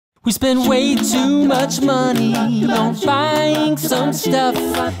We spend way too much money on buying some stuff.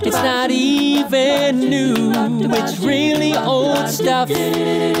 It's not even new, it's really old stuff.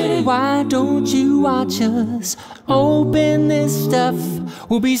 Why don't you watch us open this stuff?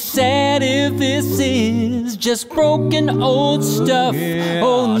 We'll be sad if this is just broken old stuff.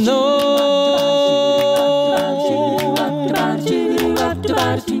 Oh no.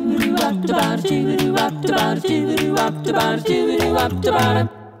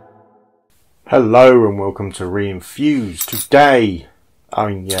 Hello and welcome to Re-enthused. Today,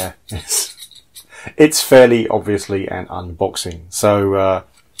 it's fairly obviously an unboxing. So,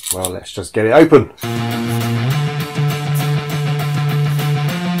 well, let's just get it open.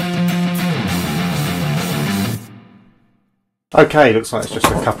 Okay, looks like it's just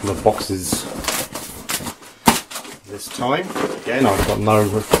a couple of boxes this time. Again, I've got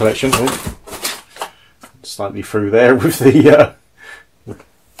no collection. Oh, slightly through there with the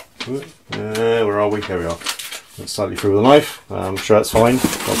where are we? There we are. Slightly through the knife. I'm sure that's fine.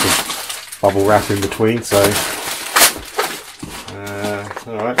 Lots of bubble wrap in between. So,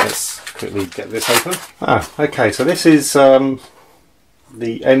 alright, let's quickly get this open. Okay, so this is the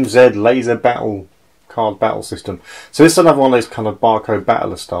MZ Laser Battle Card Battle System. So this is another one of those kind of barcode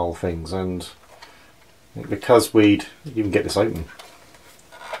battler style things, and because we'd even get this open.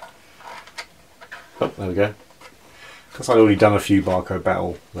 Oh, there we go. Because I'd already done a few barcode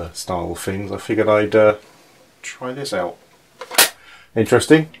battle style things, I figured I'd try this out.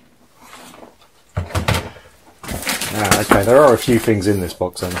 Interesting. Okay, there are a few things in this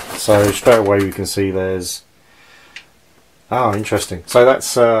box then. So straight away we can see there's... Oh, interesting. So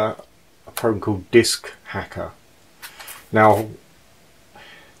that's a program called Disk Hacker. Now,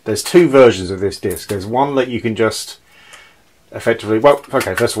 there's two versions of this disk. There's one that you can just effectively, well,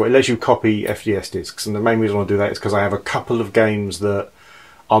 okay, first of all, it lets you copy FDS disks, and the main reason I want to do that is because I have a couple of games that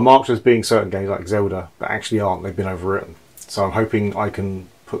are marked as being certain games like Zelda, but actually aren't. They've been overwritten. So I'm hoping I can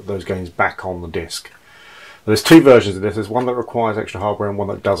put those games back on the disk. There's two versions of this. There's one that requires extra hardware and one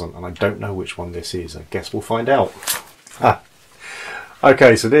that doesn't, and I don't know which one this is. I guess we'll find out.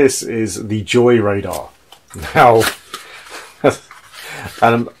 Okay, so this is the Joy Radar. Now,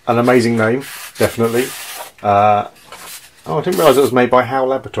 an amazing name, definitely. Oh, I didn't realise it was made by HAL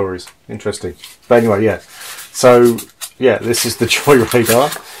Laboratories. Interesting. But anyway, yeah. So, yeah, this is the Joy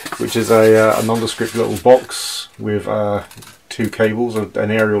Radar, which is a nondescript little box with two cables, an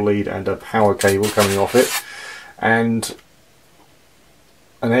aerial lead and a power cable coming off it, and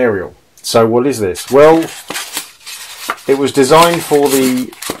an aerial. So what is this? Well, it was designed for the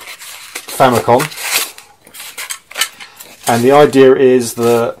Famicom, and the idea is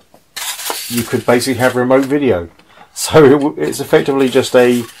that you could basically have remote video. So it's effectively just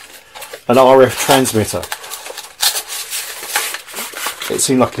an RF transmitter. It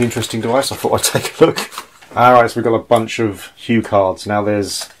seemed like an interesting device. I thought I'd take a look. Alright, so we've got a bunch of Hue cards. Now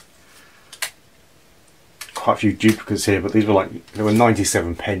there's quite a few duplicates here, but these were they were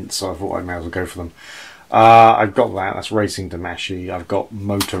 97 pence, so I thought I may as well go for them. I've got that. That's Racing Damashi. I've got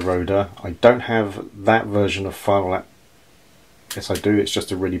Motor Roder. I don't have that version of Final Lap. Yes, I do. It's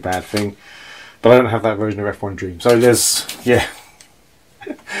just a really bad thing. But I don't have that version of F1 Dream. So there's, yeah,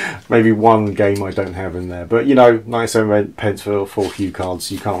 maybe one game I don't have in there. But, you know, 97 pence for 4 Hue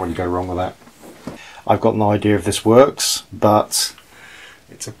cards. You can't really go wrong with that. I've got no idea if this works, but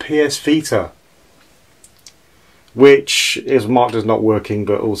it's a PS Vita, which is marked as not working,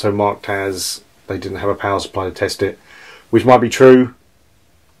 but also marked as they didn't have a power supply to test it, which might be true.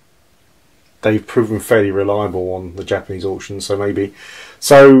 They've proven fairly reliable on the Japanese auction, so maybe.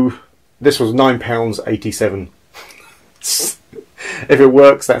 So this was £9.87. If it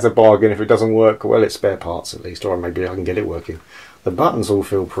works, that's a bargain. If it doesn't work, well, it's spare parts at least, or maybe I can get it working. The buttons all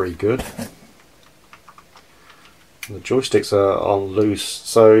feel pretty good. The joysticks are loose,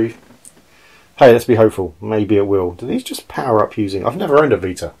 so hey, let's be hopeful. Maybe it will. Do these just power up using... I've never owned a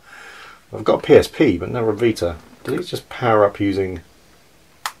Vita. I've got a PSP, but never a Vita. Do these just power up using...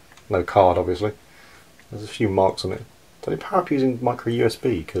 No card, obviously. There's a few marks on it. Do they power up using micro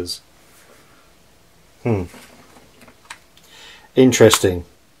USB? Because... Interesting.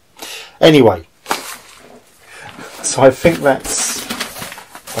 Anyway. So I think that's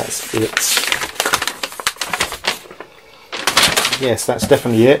it. Yes, that's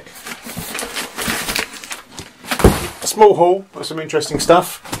definitely it. A small haul with some interesting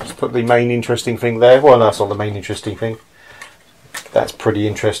stuff. Just put the main interesting thing there. Well, no, that's not the main interesting thing. That's pretty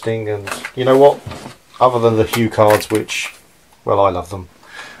interesting, and you know what? Other than the Hue cards, which, well, I love them.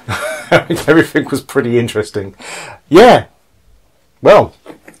 Everything was pretty interesting. Yeah. Well,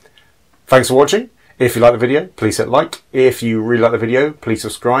 thanks for watching. If you like the video, please hit like. If you really like the video, please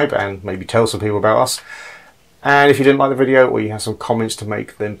subscribe and maybe tell some people about us. And if you didn't like the video or you have some comments to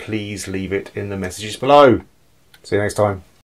make, then please leave it in the messages below. See you next time.